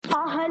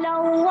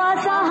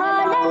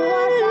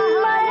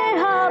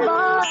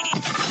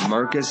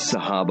Marcus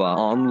Sahaba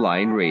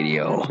Online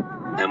Radio,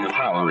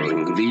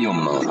 empowering the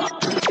Ummah.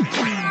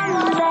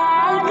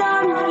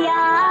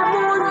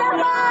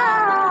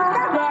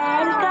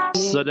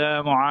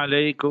 Assalamu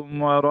alaikum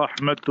wa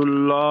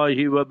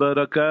rahmatullahi wa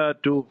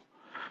barakatuh.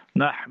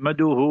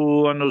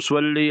 Nahmaduhu wa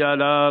nusalli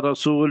ala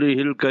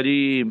rasulihil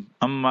kareem.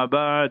 Amma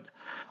ba'd.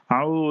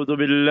 A'udhu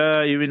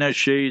billahi minash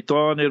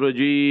shaitanir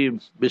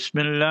rajeem.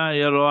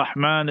 Bismillahir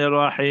rahmanir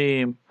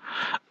rahim.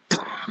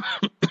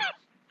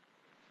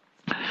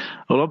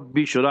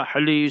 Rabbi shrah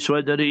li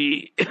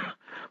sadri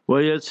wa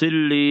yassir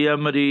li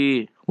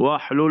amri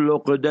واحلل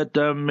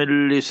عقدة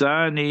من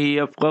لساني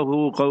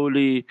يفقه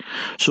قولي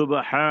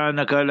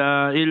سبحانك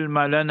لا علم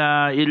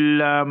لنا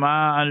إلا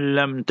ما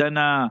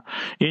علمتنا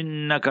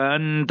إنك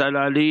أنت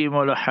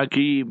العليم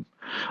الحكيم.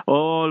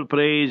 All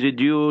praise is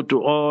due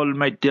to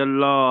Almighty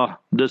Allah,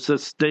 the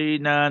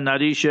sustainer,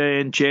 nourisher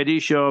and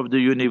cherisher of the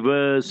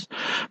universe.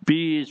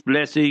 Peace,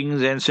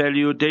 blessings and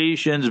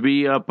salutations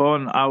be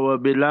upon our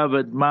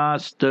beloved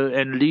master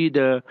and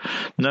leader,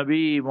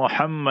 Nabi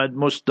Muhammad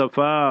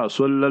Mustafa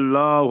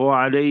sallallahu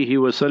alayhi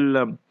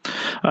wasallam.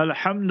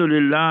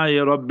 Alhamdulillah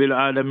Rabbil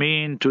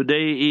Alameen.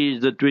 Today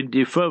is the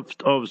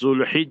 25th of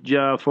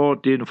Zulhijjah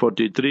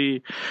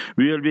 1443.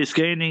 We will be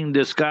scanning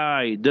the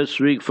sky this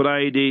week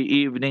Friday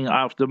evening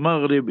after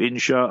Maghrib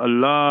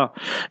inshaAllah,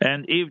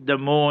 and if the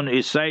moon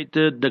is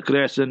sighted, the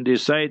crescent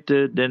is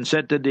sighted, then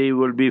Saturday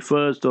will be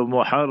 1st of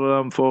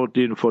Muharram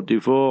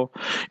 1444.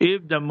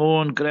 If the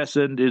moon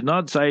crescent is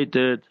not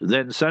sighted,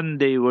 then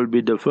Sunday will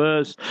be the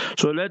 1st.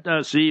 So let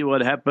us see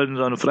what happens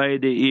on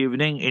Friday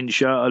evening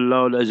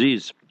inshaAllah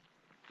al-Aziz.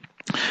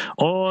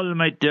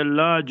 Almighty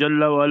Allah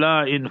Jalla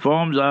wala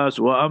informs us,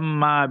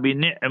 وَأَمَّا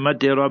بِنِعْمَةِ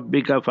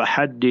رَبِّكَ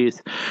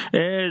فَحَدِّثْ.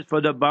 As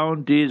for the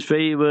bounties,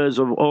 favors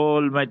of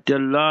Almighty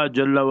Allah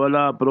Jalla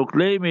wala,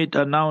 proclaim it,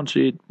 announce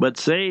it, but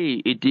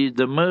say it is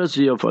the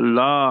mercy of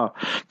Allah,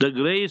 the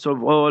grace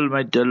of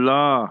Almighty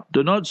Allah.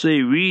 Do not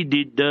say we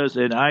did this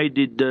and I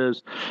did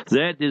this.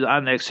 That is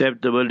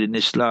unacceptable in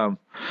Islam.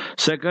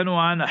 Second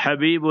one,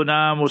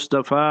 Habibuna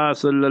Mustafa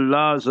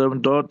sallallahu alaihi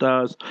wasallam taught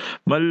us,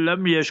 Man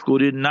lam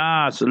yashkurin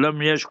nas, lam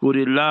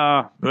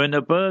yashkurillah. When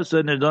a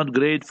person is not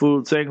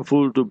grateful,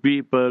 thankful to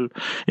people,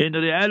 in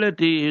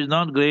reality he is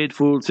not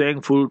grateful,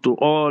 thankful to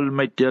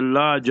Almighty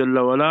Allah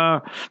Jalla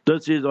wala.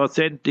 This is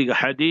authentic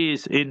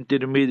hadith in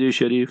Tirmidhi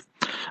Sharif.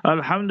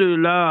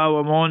 Alhamdulillah,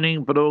 our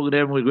morning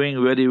program is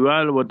going very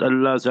well with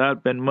Allah's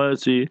help and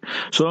mercy.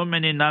 So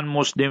many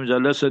non-Muslims are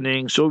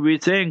listening. So we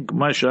thank,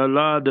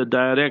 mashallah, the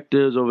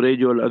directors of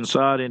Radio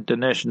Al-Ansar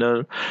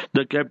International,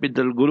 the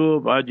Capital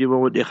Group, Haji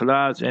Muhammad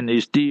Ikhlas and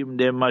his team,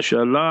 them,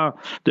 mashallah,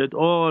 that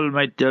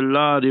Almighty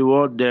Allah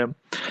reward them.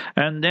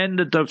 And then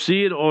the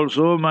tafsir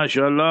also,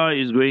 mashallah,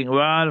 is going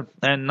well.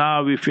 And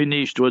now we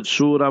finished with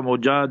Surah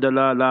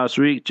Mujadala last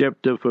week,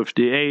 chapter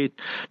 58.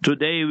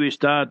 Today we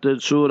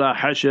started Surah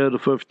Hashr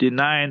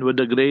 59 with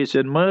the grace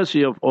and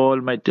mercy of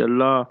Almighty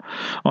Allah.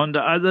 On the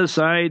other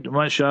side,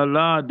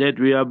 mashallah, that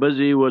we are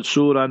busy with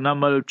Surah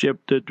Namal,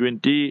 chapter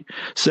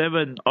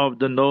 27 of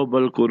the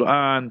Noble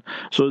Quran.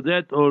 So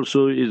that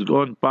also is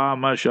gone par,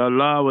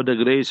 mashallah, with the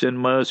grace and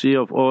mercy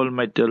of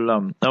Almighty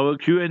Allah. Our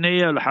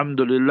Q&A,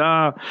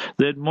 alhamdulillah,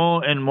 that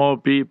more and more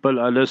people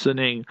are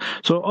listening.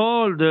 So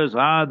all this,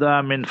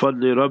 hada min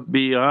fadli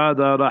Rabbi,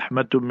 hada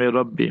rahmatum min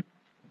Rabbi.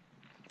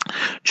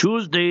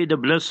 Tuesday, the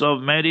bliss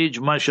of marriage,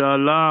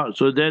 mashallah,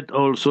 so that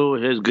also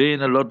has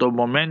gained a lot of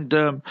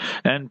momentum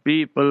and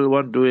people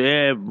want to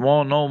have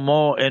more, know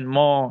more and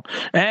more.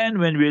 And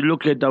when we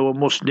look at our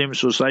Muslim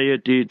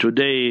society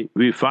today,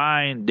 we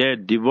find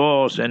that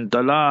divorce and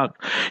talaq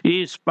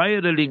is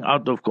spiraling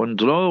out of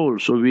control.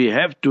 So we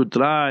have to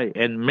try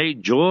and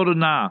make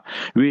jorna.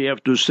 We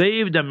have to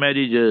save the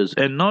marriages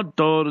and not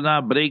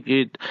torna, break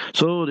it.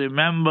 So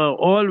remember,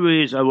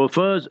 always our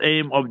first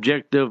aim,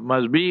 objective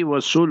must be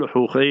was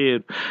sulhu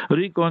khair.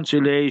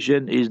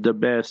 Reconciliation is the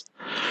best.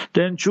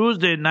 Then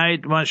Tuesday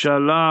night,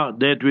 mashallah,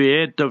 that we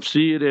had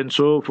tafsir and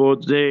so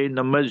forth there in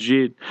the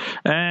masjid,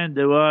 and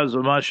there was,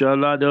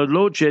 mashallah, there was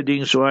load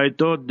shedding, so I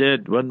thought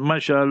that, but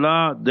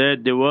mashallah,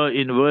 that there were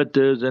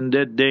inverters and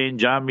that day in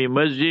Jami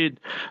Masjid,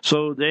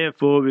 so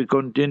therefore we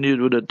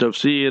continued with the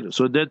tafsir,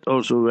 so that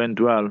also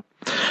went well.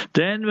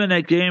 Then when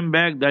I came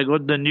back, I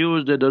got the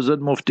news that Hazrat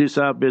Mufti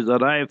Sahib has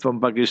arrived from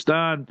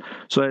Pakistan.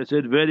 So I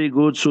said, very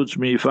good, suits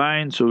me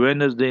fine. So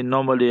Wednesday,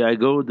 normally I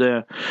go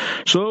there.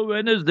 So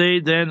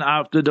Wednesday, then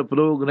after the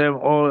program,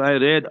 I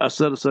read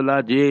Asr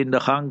Salat here in the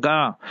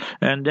Khanqa,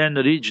 and then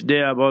reached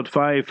there about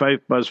 5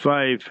 past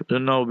 5,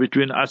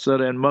 between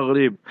Asr and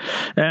Maghrib.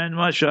 And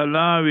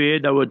mashallah, we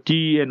had our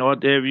tea and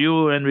what have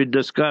you, and we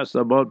discussed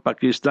about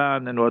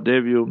Pakistan and what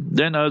have you.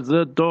 Then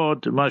Hazrat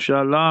taught,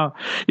 mashallah,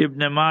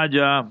 Ibn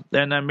Majah,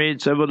 and I made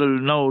several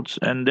notes,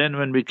 and then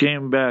when we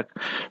came back,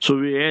 so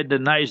we had a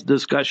nice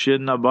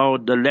discussion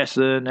about the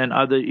lesson and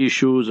other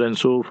issues and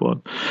so forth.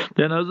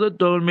 Then Hazrat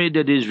told me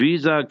that his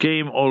visa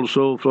came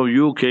also from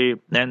UK,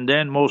 and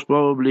then most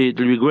probably it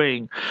will be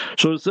going.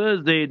 So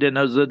Thursday, then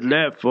Hazrat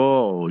left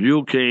for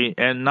UK,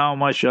 and now,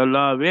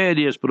 mashallah,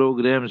 various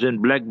programs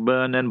in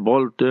Blackburn and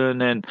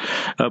Bolton and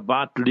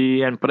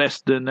Bartley and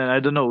Preston, and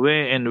I don't know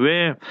where and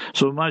where.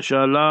 So,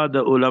 mashallah,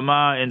 the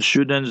ulama and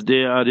students,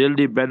 they are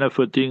really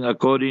benefiting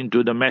according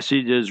to the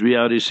messages we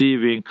are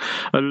receiving.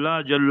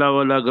 Allah Jalla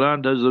wala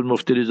grant Hazrat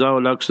Mufti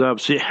Rizal Aqsab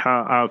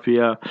Siha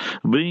Afia,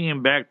 bring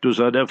him back to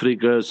South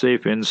Africa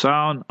safe and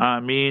sound.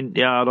 Ameen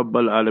Ya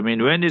Rabbal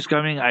Alameen. When he's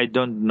coming, I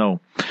don't know.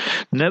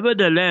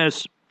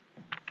 Nevertheless,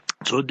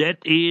 so that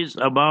is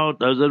about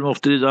Hazrat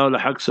Mufti Rizal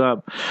Haq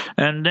Sahab.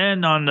 And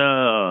then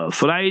on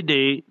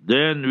Friday,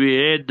 then we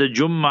had the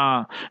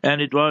Jummah,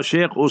 and it was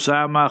Sheikh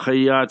Usama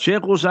Khayyat.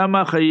 Sheikh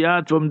Usama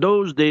Khayyat, from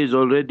those days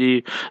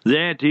already,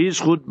 that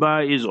his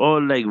khutbah is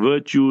all like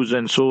virtues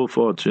and so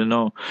forth,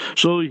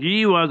 So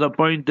he was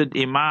appointed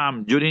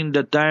Imam during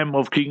the time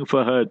of King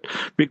Fahad,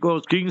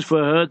 because King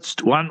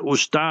Fahad's one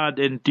ustad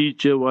and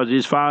teacher was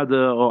his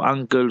father or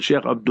uncle,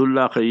 Sheikh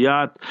Abdullah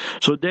Khayyat.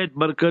 So that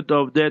barakat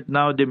of that,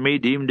 now they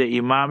made him the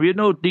Imam.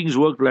 Things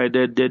work like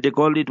that. They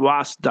call it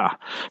wasta.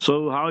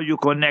 So how you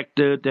connect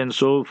it and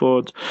so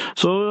forth.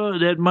 So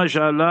that,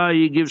 mashallah,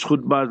 he gives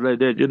khutbahs like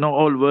that,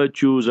 all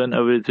virtues and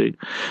everything.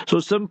 So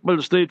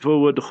simple,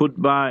 straightforward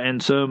khutbah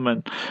and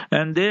sermon.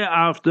 And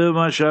thereafter,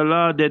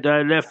 mashallah, that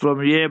I left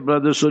from here,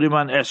 Brother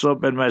Suleiman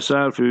Esop and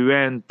myself, we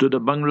went to the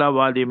Bangla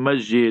Wali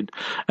Masjid,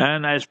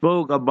 and I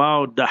spoke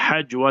about the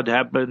Hajj, what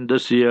happened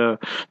this year,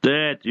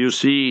 that you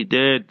see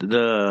that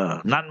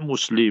the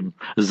non-Muslim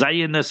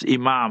Zionist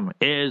Imam,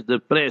 as the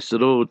press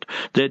wrote,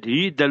 that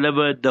he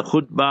delivered the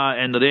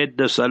khutbah and read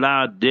the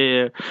salat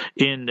there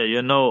in,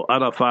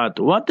 Arafat.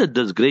 What a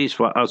disgrace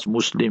for us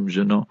Muslims,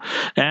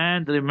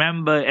 And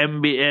remember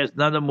MBS,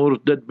 another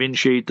Murtad bin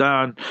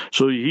Shaitan,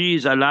 so he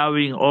is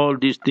allowing all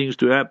these things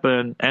to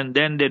happen, and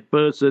then that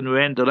person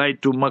went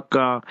right to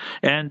Makkah,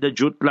 and the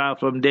Jutla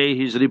from there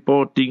he's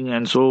reporting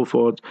and so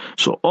forth.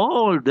 So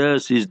all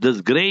this is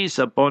disgrace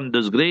upon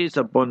disgrace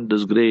upon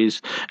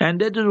disgrace,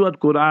 and that is what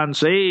Quran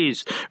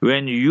says.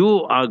 When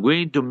you are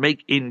going to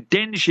make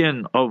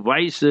intention of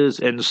vices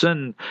and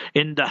sin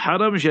in the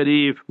Haram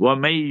Sharif,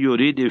 وَمَن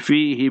يُرِدْ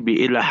فِيهِ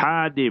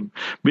بِإِلْحَادٍ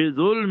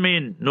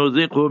بِظُلْمٍ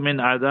نُذِقْهُ مِنْ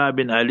عَذَابٍ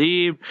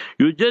أَلِيمٍ.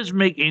 You just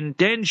make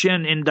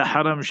intention in the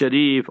Haram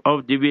Sharif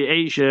of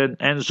deviation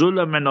and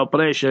zulm and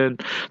oppression,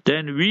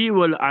 then we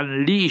will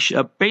unleash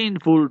a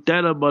painful,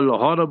 terrible,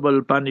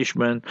 horrible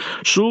punishment.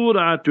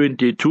 Surah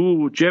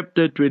 22,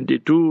 chapter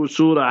 22,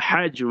 Surah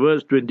Hajj,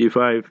 verse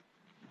 25.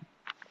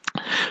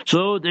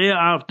 So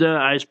thereafter,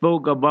 I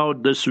spoke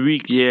about this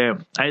week here.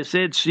 I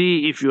said,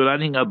 see, if you're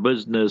running a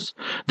business,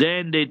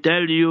 then they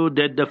tell you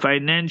that the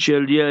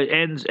financial year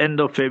ends end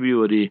of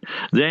February.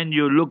 Then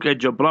you look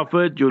at your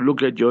profit, you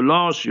look at your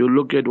loss, you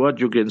look at what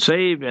you can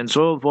save, and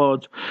so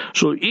forth.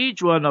 So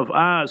each one of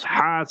us,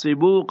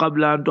 hasibu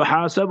qabla an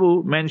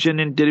tuhasabu, mentioned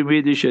in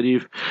Tirmidhi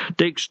Sharif,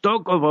 take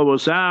stock of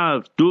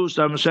ourselves, do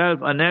some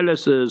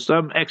self-analysis,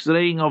 some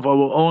x-raying of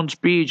our own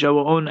speech,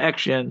 our own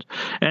actions,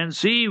 and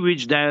see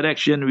which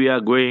direction we are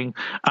going.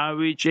 Are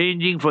we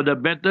changing for the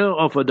better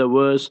or for the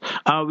worse?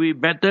 Are we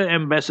better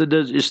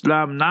ambassadors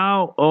Islam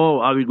now,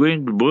 or are we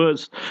going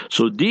worse?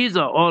 So these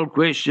are all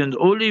questions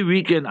only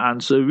we can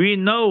answer. We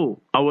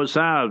know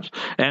ourselves,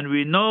 and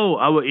we know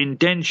our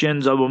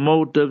intentions, our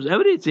motives,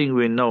 everything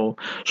we know.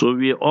 So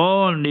we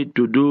all need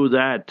to do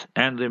that.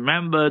 And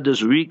remember,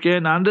 this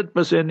weekend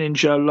 100%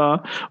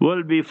 inshallah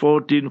will be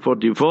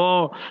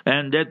 1444,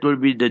 and that will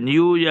be the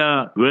new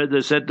year,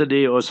 whether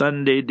Saturday or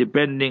Sunday,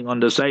 depending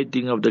on the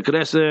sighting of the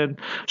crescent.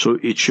 So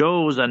it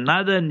shows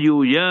another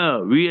new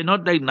year. We are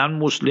not like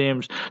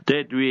non-Muslims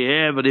that we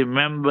have,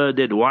 remember,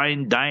 that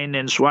wine, dine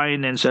and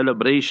swine and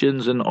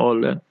celebrations and all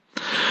that.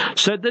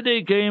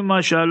 Saturday came,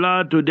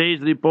 mashallah. Today's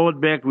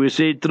report back, we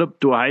say trip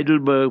to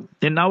Heidelberg.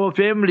 In our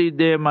family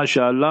there,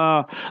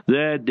 mashallah,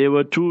 there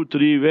were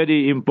 2-3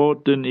 very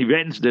important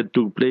events that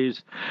took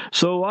place.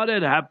 So what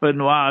had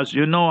happened was,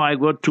 I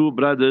got two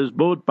brothers,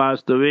 both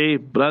passed away.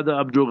 Brother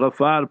Abdul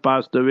Ghaffar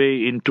passed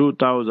away in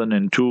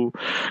 2002,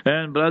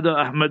 and Brother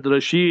Ahmed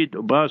Rashid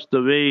passed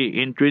away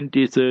in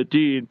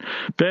 2013.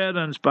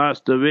 Parents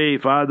passed away,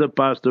 father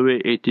passed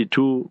away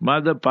 82,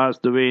 mother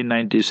passed away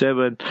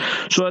 97.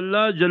 So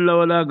Allah Jalla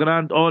wala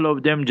grant all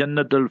of them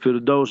Jannatul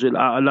Firdaus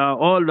al-A'la,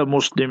 all the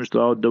Muslims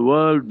throughout the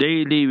world.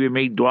 Daily we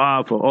make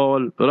dua for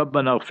all.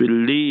 Rabbana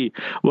ighfir li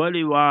wa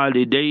li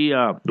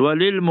walidayya wa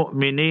lil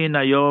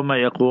mu'minina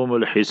yawma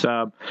yaqumul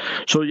hisab.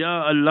 So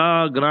Ya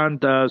Allah,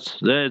 grant us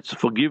that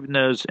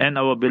forgiveness, and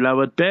our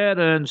beloved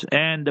parents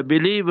and the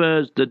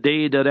believers the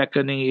day the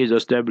reckoning is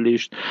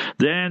established.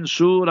 Then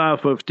Surah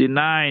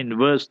 59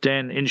 verse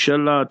 10,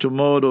 inshallah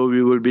tomorrow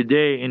we will be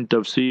there in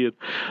tafsir.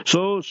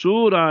 So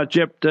Surah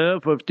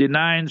chapter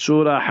 59,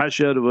 Surah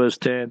Hashr verse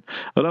 10.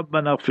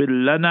 رَبَّنَا اغْفِرْ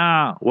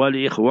لَنَا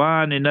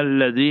وَلِإِخْوَانِنَا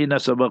الَّذِينَ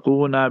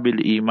سَبَقُونَا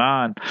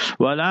بِالْإِيمَانِ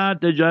وَلَا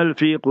تَجْعَلْ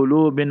فِي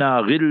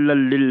قُلُوبِنَا غِلًّا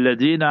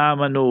لِلَّذِينَ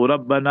آمَنُوا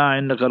رَبَّنَا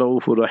إِنَّكَ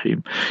رَءُوفٌ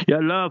رَحِيمٌ. Ya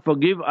Allah,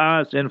 forgive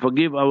us and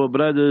forgive our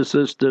brothers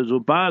and sisters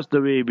who passed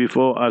away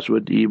before us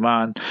with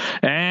Iman.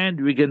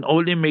 And we can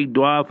only make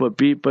dua for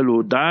people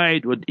who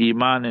died with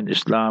Iman and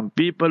Islam.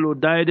 People who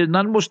died as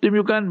non-Muslim,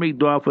 you can't make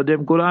dua for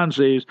them. Quran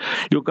says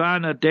you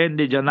can't attend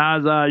the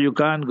janazah, you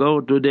can't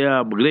go to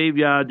their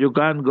graveyard, you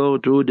can't go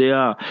to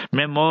their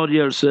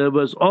memorial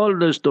service. All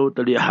this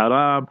totally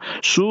haram.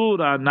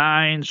 Surah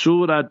 9,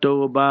 Surah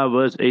Tawbah,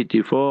 verse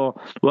 84.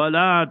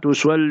 وَلَا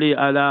تُصَلِّ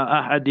عَلَىٰ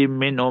أَحَدٍ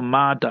مِّنْهُمْ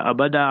مَاتَ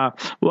أَبَدًا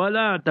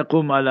وَلَا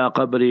تَقُمْ عَلَىٰ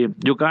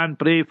قَبْرِهِمْ. You can't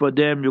pray for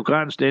them, you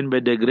can't stand by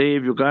their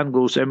grave, you can't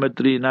go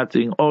cemetery,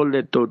 nothing. All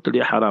that totally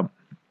haram.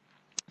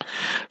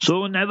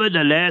 So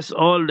nevertheless,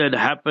 all that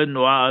happened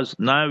was,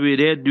 now we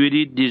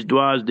read these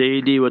du'as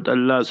daily with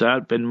Allah's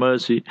help and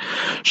mercy.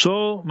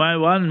 So my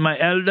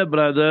elder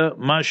brother,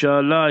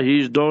 mashallah,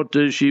 his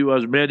daughter, she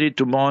was married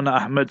to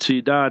Maulana Ahmad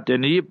Sidat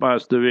and he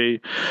passed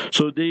away.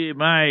 So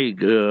my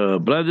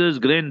brother's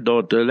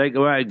granddaughter, like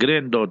my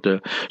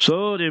granddaughter.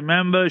 So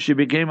remember, she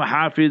became a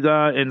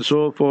Hafiza and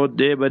so forth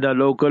there by the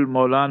local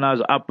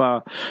Maulana's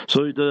Appa.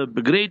 So it was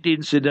a great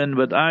incident,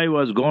 but I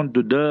was gone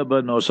to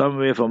Durban or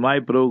somewhere for my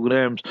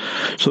programs.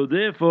 So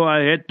therefore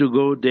I had to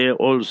go there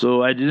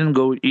also. I didn't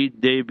go each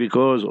day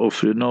because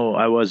of,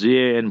 I was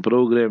here in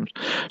programs.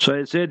 So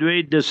I said,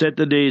 wait, the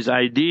Saturday is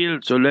ideal,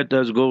 so let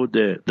us go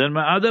there. Then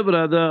my other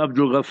brother,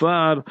 Abdul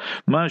Ghaffar,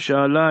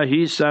 mashallah,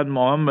 his son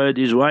Muhammad,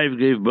 his wife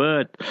gave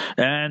birth.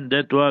 And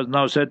that was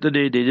now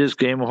Saturday, they just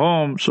came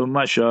home. So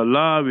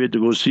mashallah, we had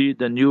to go see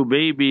the new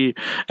baby.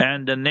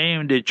 And the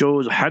name they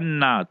chose,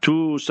 Hanna,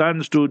 2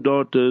 sons, 2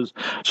 daughters.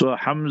 So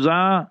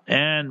Hamza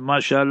and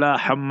mashallah,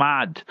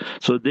 Hamad.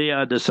 So they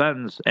are the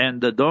sons, and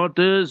the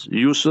daughters,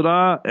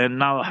 Yusra and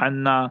now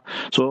Hanna.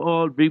 So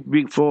all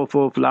big 4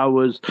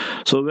 flowers.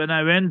 So when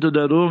I went to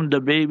the room,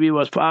 the baby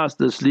was fast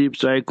asleep.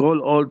 So I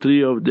called all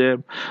 3 of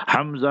them,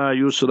 Hamza,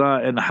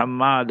 Yusra and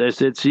Hamad. I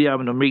said, see, I'm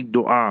going to make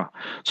dua.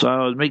 So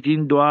I was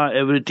making dua,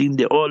 everything,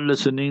 they all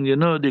listening.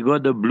 They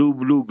got the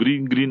blue,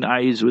 green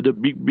eyes with the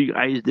big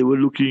eyes. They were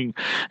looking.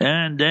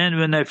 And then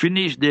when I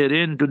finished, they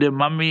ran to their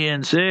mummy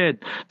and said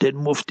that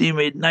Mufti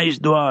made nice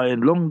dua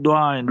and long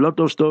dua and lot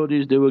of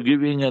stories they were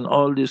giving and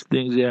all these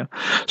things. Yeah.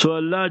 So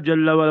Allah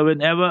Jalla wala,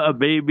 whenever a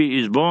baby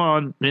is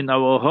born in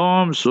our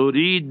home, so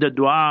read the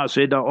dua.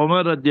 Sayyidina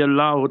Umar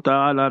radiallahu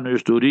ta'ala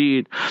used to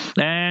read.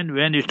 And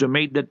when it's to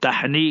make the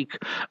tahniq,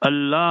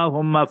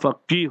 Allahumma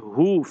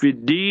faqihhu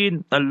fid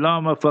deen,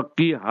 Allahumma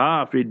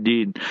faqihha fid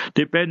deen.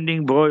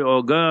 Depending boy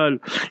or girl,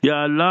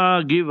 Ya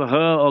Allah, give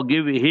her or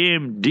give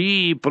him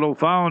deep,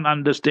 profound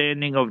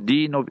understanding of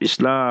deen of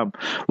Islam.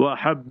 Wa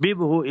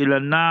habibhu ila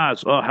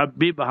nas, or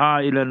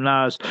habibha ila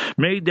nas.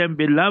 Make them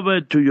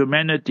beloved to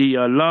humanity,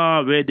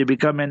 Allah, where they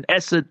become an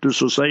asset to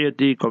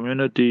society,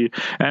 community,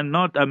 and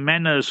not a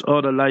menace or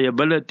a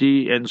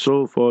liability and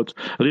so forth.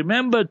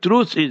 Remember,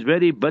 truth is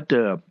very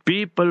bitter.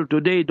 People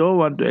today don't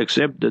want to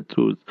accept the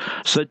truth.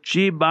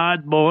 Sachi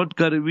baat bahut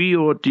karvi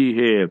hoti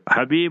hai.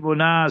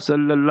 Habibuna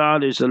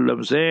sallallahu alaihi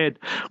wasallam said,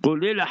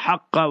 Qulil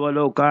haqqa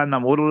walau kana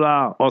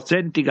murra.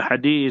 Authentic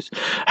hadith.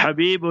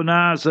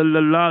 Habibuna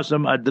sallallahu alaihi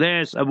wasallam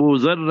addressed Abu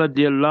Dharr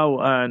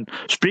radiallahu an.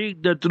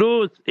 Speak the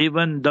truth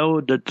even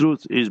though the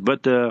truth is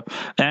bitter.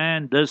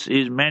 And this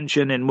is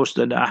mentioned in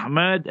Musnad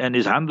Ahmad and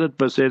is 100%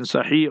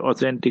 sahih,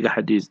 authentic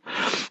hadith.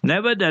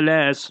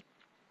 Nevertheless,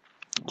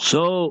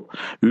 so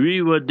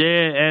we were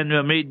there and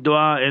we made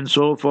dua and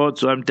so forth.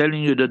 So I'm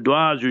telling you the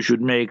duas you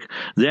should make.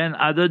 Then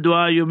other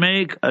dua you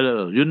make,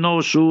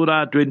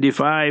 Surah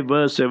 25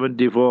 verse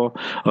 74.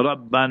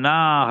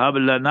 Rabbana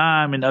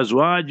hablana min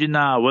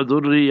azwajina wa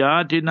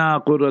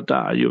dhurriyatina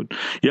qurrata ayun.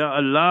 Ya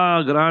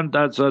Allah, grant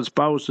us our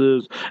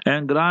spouses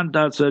and grant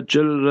us our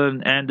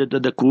children and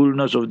the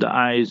coolness of the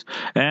eyes.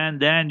 And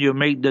then you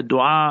make the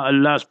dua.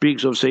 Allah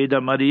speaks of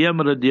Sayyidah Maryam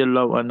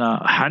radiallahu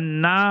anha.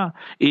 Hanna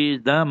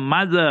is the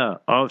mother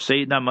of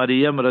Sayyidina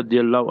Maryam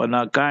radiallahu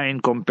anha,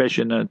 kind,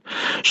 compassionate.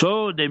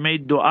 So they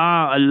made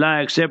dua,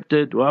 Allah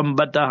accepted,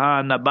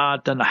 وَأَنْبَتَهَا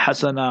نَبَاتًا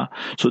حَسَنًا.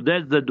 So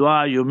that's the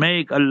dua you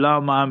make,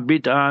 Allahumma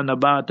anbitha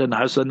nabatan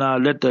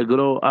hasana, let her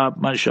grow up,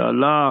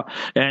 mashallah,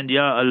 and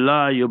Ya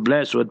Allah, you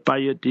bless with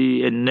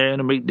piety and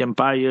then make them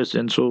pious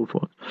and so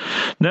forth.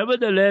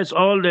 Nevertheless,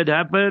 all that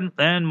happened,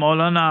 and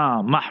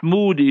Maulana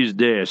Mahmood is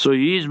there. So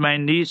he is my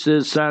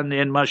niece's son,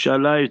 and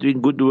mashallah, he's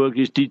doing good work.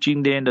 He's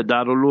teaching there in the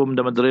Darul Uloom,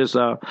 the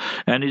madrasa,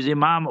 and he's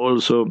Imam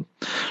also.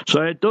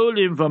 So I told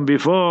him from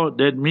before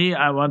that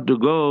I want to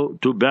go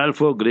to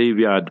Balfour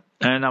graveyard.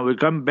 and I will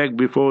come back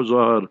before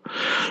Zohar.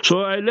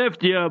 So I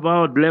left here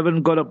about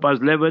 11, quarter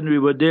past 11. We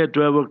were there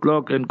 12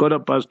 o'clock, and quarter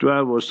past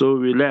 12 or so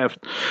we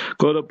left.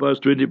 Quarter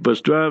past 20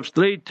 past 12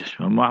 straight.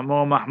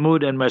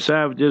 Mahmoud and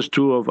myself, just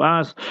two of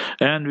us,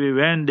 and we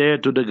went there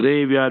to the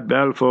graveyard,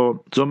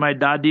 Balfour. So my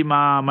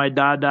dadima, my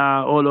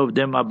dada, all of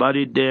them are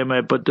buried there.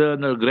 My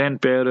paternal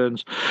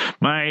grandparents.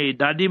 My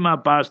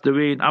dadima passed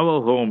away in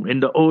our home in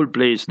the old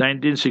place,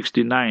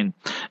 1969,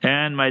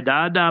 and my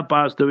dada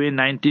passed away in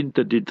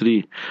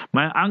 1933.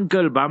 My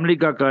uncle Bamli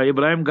Kaka,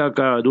 Ibrahim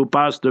Kaka, who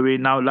passed away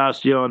now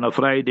last year on a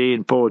Friday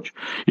in Poch,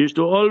 used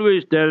to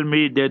always tell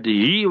me that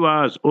he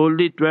was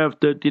only 12,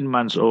 13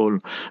 months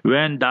old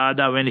when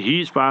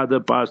his father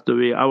passed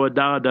away, our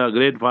dada,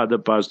 grandfather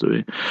passed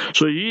away.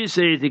 So he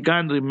says he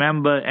can't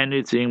remember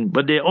anything,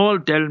 but they all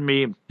tell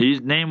me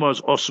his name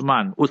was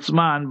Osman.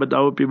 Uthman, but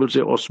our people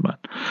say Osman.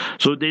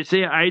 So they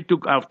say I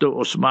took after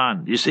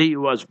Osman. They say he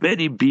was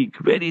very big,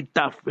 very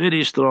tough,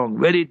 very strong,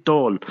 very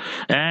tall.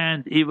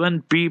 And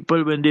even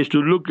people, when they used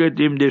to look at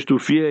him, they used to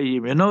fear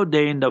him. You know,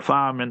 they in the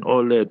farm and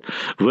all that.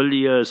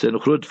 Villiers and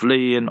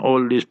Grootvlei and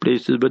all these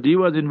places. But he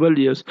was in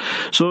Villiers.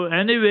 So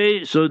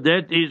anyway, so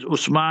that is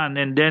Usman.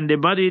 And then they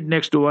buried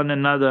next to one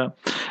another.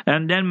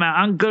 And then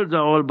my uncles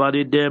are all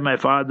buried there. My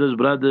father's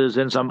brothers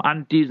and some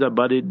aunties are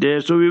buried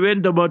there. So we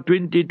went about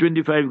 20,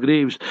 25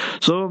 graves.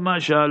 So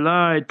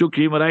mashallah, I took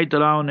him right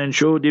around and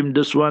showed him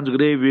this one's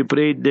grave. We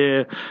prayed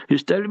there.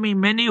 He's telling me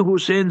many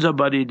Husseins are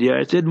buried here.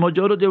 I said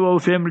majority of our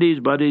family is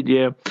buried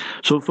here.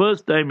 So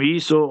first time he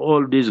saw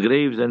all these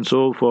graves and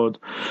so forth.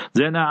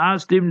 Then I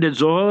asked him the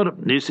Zohar.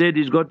 He said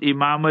he's got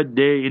Imamat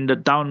there in the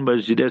town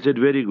masjid. I said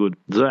very good.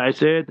 So I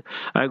said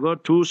I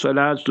got 2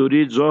 salats to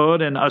read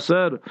Zohar and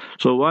Asr.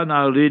 So one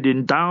I'll read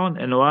in town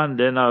and one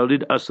then I'll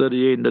read Asr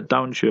here in the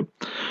township.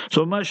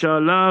 So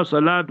mashallah,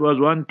 salat was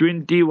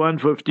 1:20,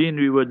 1:15.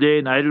 We were there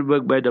in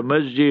Heidelberg by the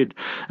masjid.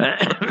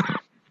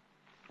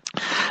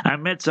 I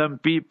met some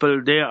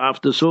people there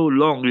after so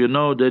long, you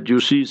know, that you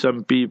see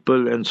some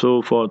people and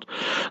so forth.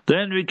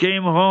 Then we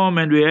came home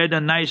and we had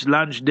a nice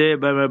lunch there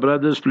by my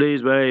brother's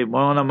place, by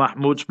Maulana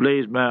Mahmoud's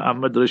place, by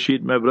Ahmad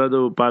Rashid, my brother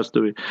who passed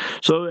away.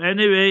 So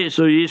anyway,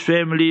 so his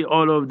family,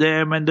 all of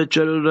them, and the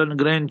children,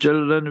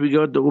 grandchildren, we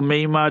got the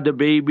Umayma, the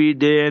baby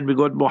there, and we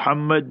got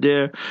Muhammad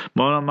there,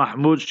 Maulana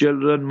Mahmoud's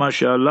children,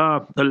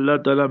 mashallah, Allah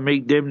Ta'ala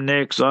make them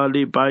next,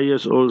 Ali,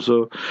 pious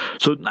also.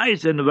 So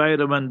nice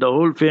environment, the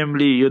whole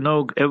family, you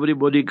know,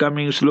 everybody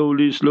coming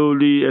slowly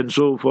and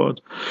so forth.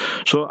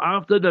 So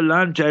after the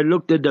lunch I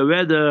looked at the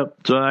weather,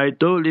 so I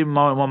told him,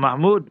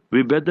 Mahmoud,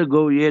 we better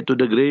go here to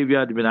the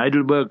graveyard in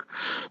Heidelberg.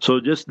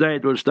 So just now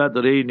it will start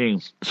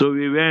raining. So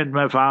we went,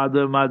 my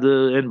father,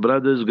 mother and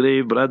brother's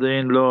grave,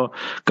 brother-in-law,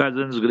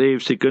 cousin's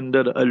grave,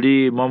 Sikandar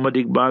Ali, Muhammad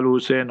Iqbal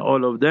Hussain,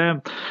 all of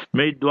them,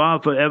 made dua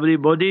for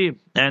everybody.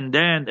 And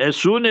then as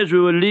soon as we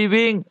were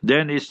leaving,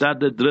 then it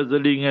started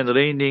drizzling and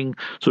raining.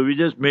 So we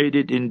just made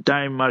it in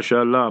time,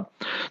 mashallah.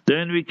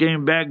 Then we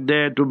came back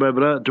there to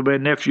my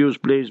nephew's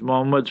place,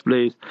 Muhammad's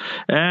place.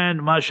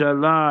 And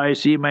mashallah, I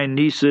see my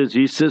nieces,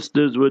 his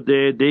sisters were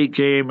there. They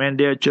came and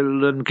their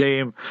children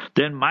came.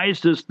 Then my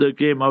sister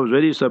came. I was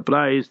very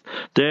surprised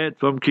that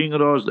from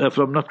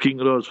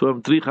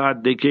from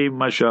Trichat, they came,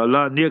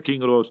 mashallah, near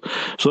King Rose.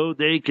 So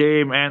they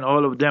came and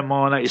all of them,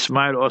 Maulana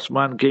Ismail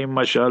Osman came,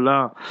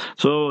 mashallah.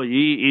 So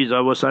he is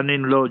our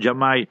son-in-law,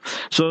 Jamai.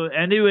 So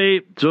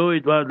anyway, so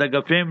it was like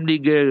a family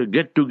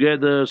get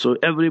together. So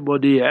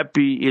everybody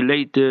happy,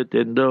 elated,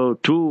 and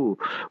two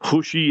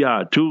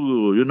khushiya,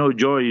 two,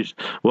 joys.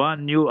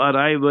 One new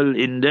arrival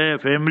in their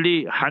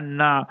family,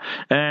 Hanna,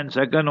 and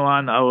second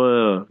one,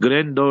 our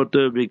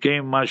granddaughter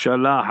became,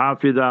 mashallah,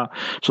 Hafida.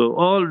 So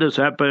all this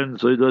happened.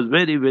 So it was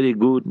very, very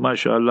good,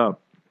 mashallah.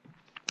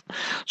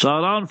 So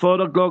around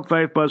 4 o'clock,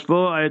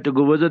 4:05, I had to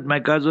go visit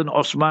my cousin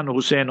Osman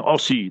Hussain,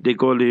 Ossi, they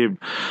call him.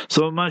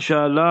 So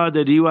mashallah,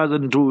 that he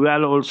wasn't too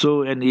well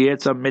also, and he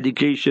had some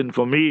medication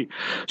for me.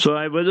 So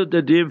I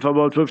visited him for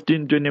about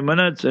 15-20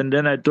 minutes, and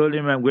then I told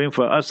him I'm going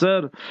for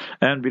Asr,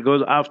 and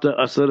because after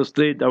Asr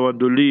straight I want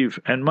to leave.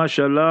 And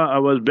mashallah, I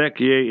was back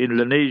here in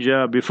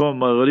Lenasia before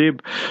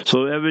Maghrib,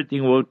 so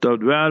everything worked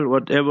out well.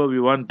 Whatever we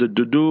wanted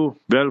to do,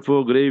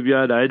 Balfour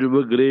graveyard,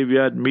 Heidelberg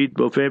graveyard, meet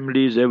for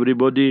families,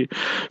 everybody.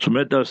 So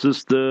met our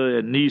sister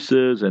and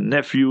nieces and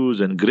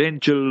nephews and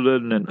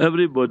grandchildren and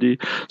everybody.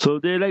 So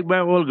they like my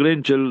all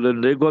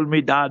grandchildren. They call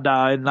me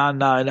Dada and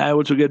Nana, and I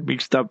also get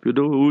mixed up,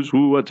 who's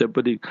who, what's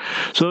happening.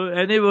 So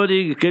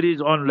anybody carries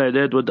on like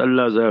that with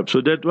Allah's help. So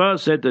that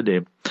was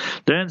Saturday.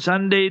 Then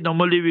Sunday,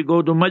 normally we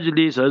go to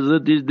Majlis.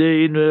 Hazrat is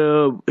there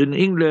in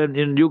England,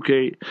 in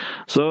UK.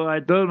 So I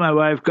told my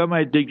wife, come,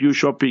 I take you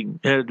shopping.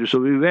 So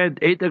we went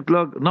 8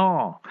 o'clock.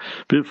 No,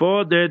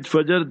 before that,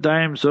 Fajr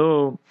time.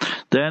 So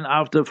then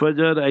after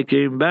Fajr, I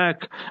came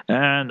back,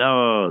 and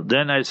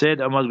then I said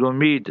I must go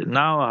meet.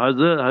 Now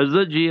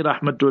Hazrat Ji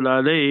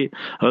Rahmatullah alayhi,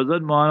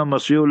 Hazrat Maulana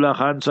Masihullah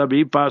Khan Sahib,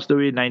 he passed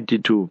away in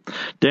 92.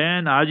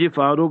 Then Haji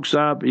Farooq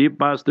Sahib, he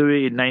passed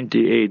away in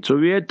 98. So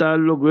we had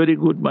taluk very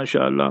good,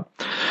 mashallah.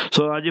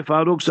 So Haji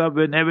Farooq Sahib,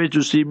 whenever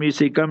to see me,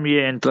 say, come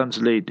here and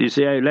translate. He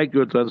say, I like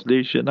your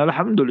translation.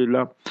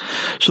 Alhamdulillah.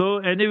 So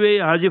anyway,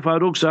 Haji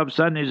Farooq Sahib's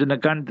son is in the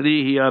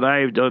country. He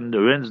arrived on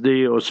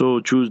Wednesday or so,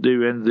 Tuesday,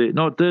 Wednesday.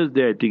 No,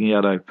 Thursday, I think he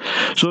arrived.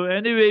 So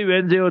anyway,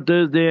 Wednesday or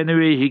Thursday,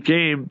 anyway, he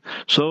came.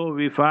 So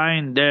we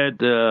find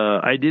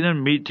that I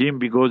didn't meet him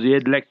because he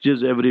had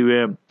lectures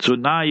everywhere. So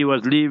now he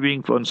was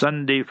leaving on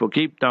Sunday for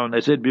Cape Town. I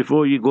said,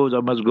 before he goes, I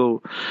must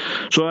go.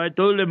 So I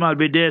told him I'll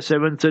be there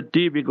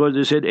 7:30 because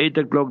they said 8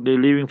 o'clock they're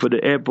leaving for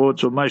the airport.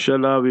 So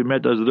mashallah, we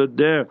met Hazrat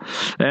there.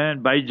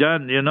 And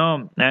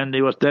Baijan, and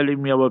he was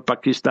telling me about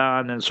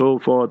Pakistan and so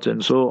forth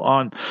and so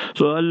on.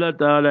 So Allah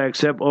Ta'ala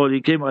accept all.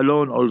 He came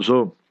alone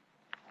also.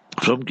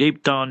 From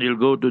Cape Town, he'll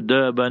go to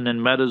Durban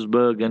and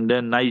Maritzburg and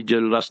then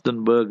Nigel,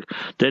 Rustenburg.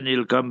 Then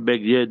he'll come back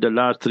here the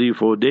last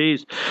 3-4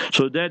 days.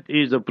 So that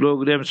is the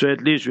program. So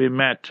at least we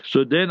met.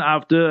 So then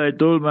after I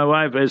told my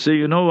wife, I say,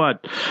 you know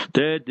what?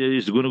 That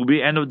is going to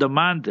be end of the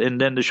month and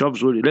then the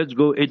shops will, let's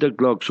go 8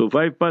 o'clock. So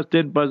 5 past,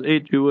 10 past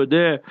 8, we were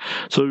there.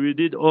 So we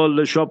did all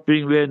the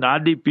shopping. We had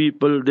hardly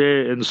people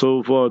there and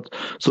so forth.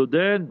 So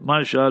then,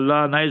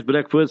 mashallah, nice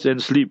breakfast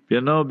and sleep,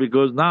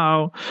 because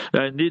now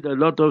I need a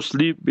lot of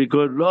sleep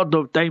because a lot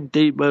of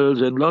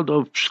timetables and lot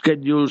of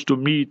schedules to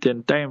meet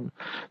and time.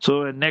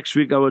 So next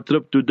week our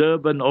trip to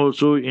Durban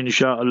also,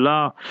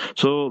 inshallah.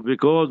 So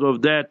because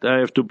of that, I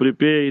have to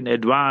prepare in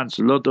advance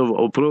a lot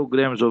of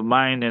programs of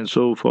mine and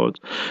so forth.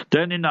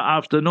 Then in the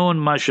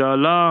afternoon,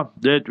 mashallah,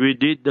 that we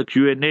did the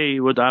Q&A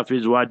with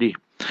Hafiz Wadi.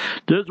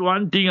 There's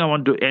one thing I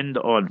want to end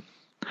on.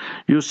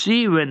 You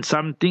see, when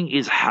something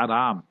is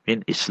haram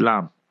in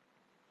Islam,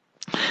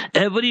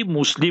 every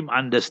Muslim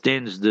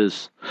understands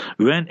this.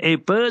 When a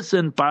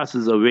person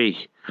passes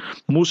away,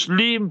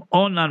 Muslim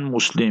or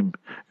non-Muslim,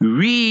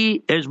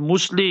 we as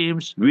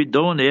Muslims, we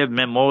don't have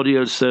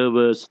memorial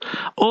service.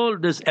 All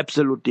this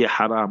absolutely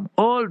haram.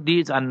 All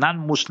these are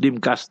non-Muslim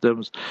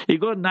customs. It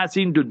got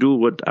nothing to do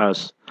with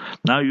us.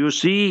 Now you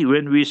see,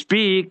 when we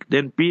speak,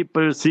 then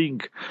people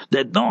think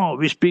that no,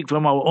 we speak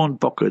from our own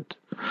pocket.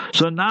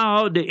 So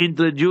now they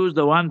introduce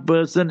the one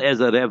person as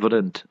a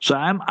reverend. So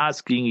I'm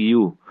asking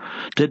you,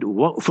 that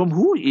from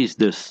who is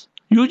this?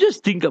 You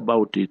just think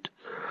about it.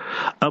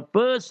 A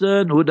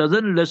person who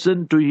doesn't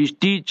listen to his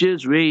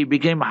teachers where he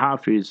became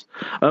Hafiz,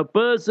 a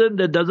person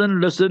that doesn't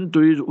listen to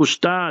his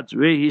ustads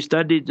where he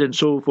studied and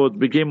so forth,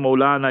 became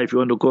Maulana, if you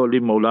want to call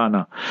him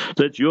Maulana.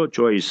 That's your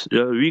choice.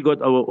 We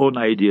got our own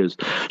ideas.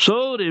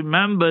 So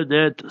remember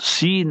that,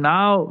 see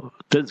now,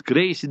 there's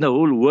grace in the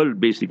whole world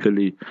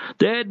basically.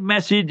 That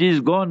message is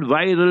gone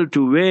viral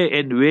to where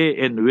and where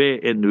and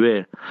where and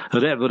where.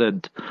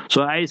 Reverend.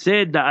 So I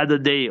said the other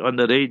day on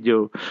the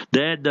radio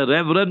that the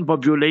reverend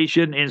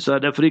population in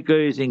South Africa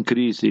is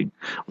increasing.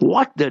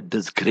 What a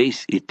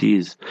disgrace it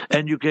is.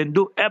 And you can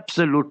do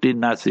absolutely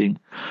nothing.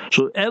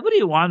 So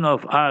every one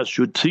of us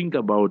should think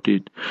about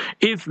it.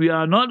 If we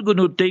are not going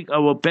to take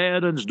our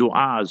parents'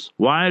 du'as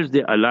whilst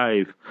they're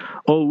alive,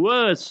 or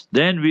worse,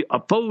 then we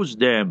oppose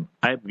them,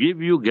 I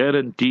give you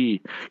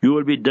guarantee, you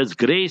will be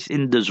disgraced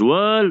in this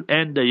world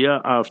and the year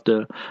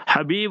after.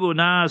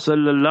 Habibuna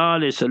sallallahu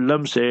alayhi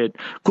wasallam said,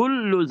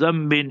 Kullu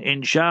zambin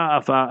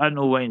insha'a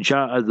fa'anhu wa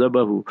insha'a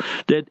zabahu.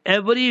 That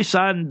every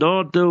son,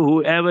 daughter,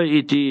 whoever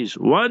it is,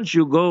 once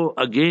you go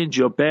against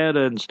your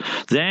parents,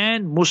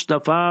 then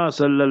Mustafa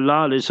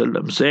sallallahu alayhi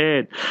wasallam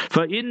said,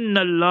 فَإِنَّ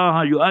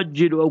اللَّهَ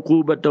يُؤَجِّلُ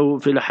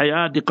عُقُوبَتَهُ فِي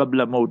الْحَيَاةِ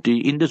قَبْلَ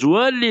مَوْتِهِ. In this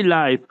worldly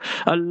life,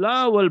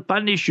 Allah will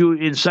punish you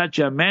in such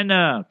a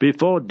manner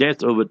before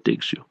death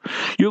overtakes you.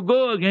 You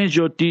go against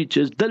your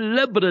teachers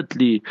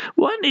deliberately.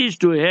 One is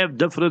to have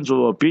difference of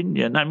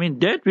opinion. I mean,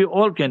 that we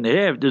all can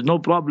have. There's no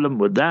problem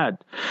with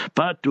that.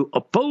 But to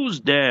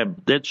oppose them,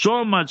 that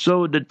so much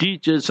so the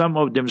teachers, some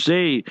of them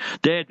say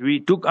that we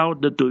took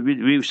out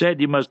we said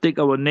he must take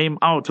our name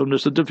out from the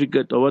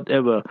certificate or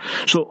whatever.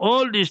 So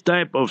all these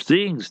type of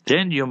things,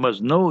 then you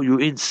must know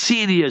you're in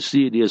serious,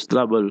 serious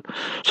trouble.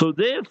 So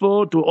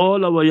therefore, to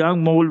all our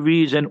young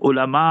Maulvis and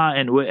ulama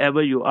and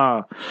wherever you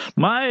are,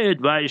 my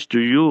advice to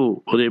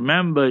you,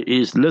 remember,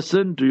 is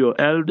listen to your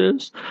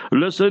elders,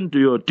 listen to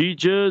your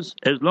teachers.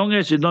 As long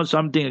as it's not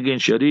something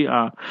against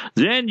Sharia,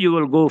 then you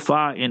will go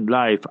far in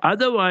life.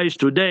 Otherwise,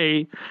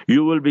 today,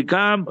 you will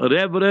become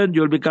reverend,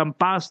 you'll become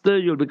pastor,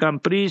 you'll become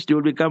priest,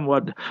 you'll become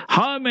what?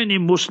 How many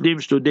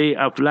Muslims today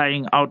are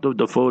flying out of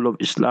the fold of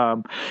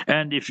Islam?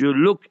 And if you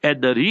look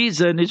at the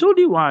reason, it's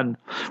only one.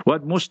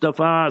 What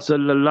Mustafa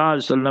sallallahu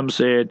alaihi wasallam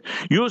said,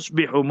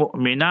 Yusbihu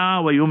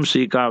mu'mina wa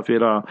yumsi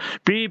kafira.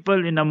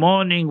 People in the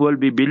morning will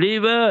be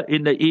believer,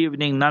 in the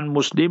evening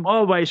non-Muslim,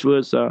 or vice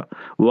versa.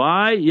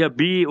 Why?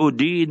 Yabi'u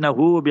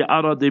deenahu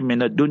bi'aradin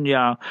min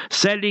ad-dunya.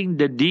 Selling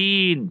the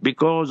deen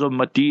because of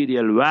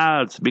material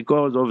wealth,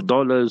 because of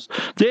dollars.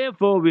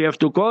 Therefore, we have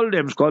to call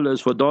them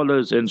scholars for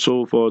dollars and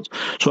so forth.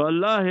 So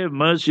Allah have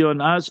mercy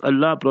on us.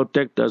 Allah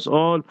protect us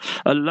all.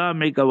 Allah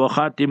make zalika wa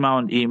khatima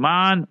on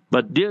iman.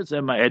 But this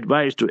is my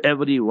advice to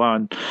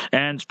everyone,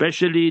 and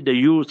especially the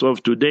youth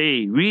of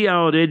today. We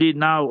are already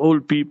now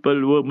old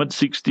people, we're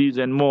mid-60s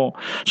and more,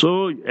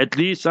 so at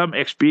least some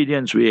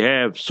experience we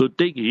have. So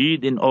take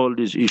heed in all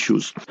these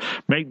issues.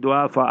 Make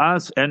dua for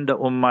us and the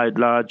ummah at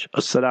large.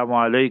 Assalamu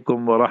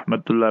alaikum wa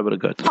rahmatullahi wa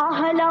barakatuh.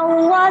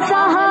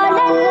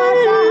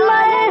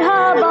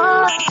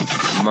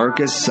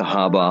 Marcus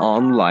Sahaba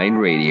Online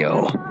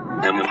Radio,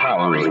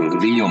 empowering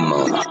the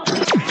Ummah.